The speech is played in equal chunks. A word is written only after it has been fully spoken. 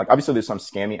like obviously there's some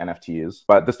scammy NFTs,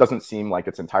 but this doesn't seem like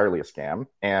it's entirely a scam.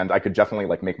 And I could definitely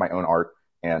like make my own art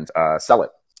and sell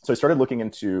it. So I started looking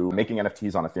into making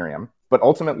NFTs on Ethereum. But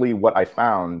ultimately, what I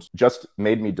found just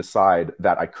made me decide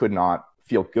that I could not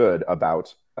feel good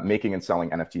about making and selling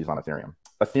NFTs on Ethereum.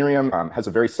 Ethereum has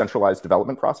a very centralized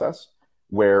development process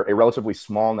where a relatively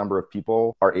small number of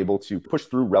people are able to push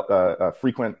through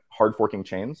frequent hard forking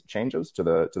changes to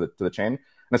the chain.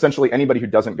 And essentially anybody who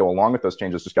doesn't go along with those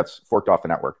changes just gets forked off the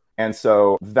network. And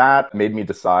so that made me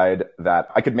decide that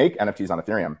I could make NFTs on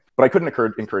Ethereum, but I couldn't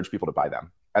encourage people to buy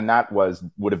them. And that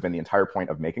would have been the entire point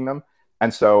of making them.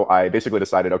 And so I basically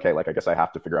decided, okay, like I guess I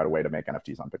have to figure out a way to make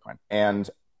NFTs on Bitcoin. And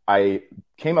I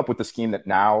came up with the scheme that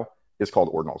now is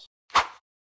called Ordinals.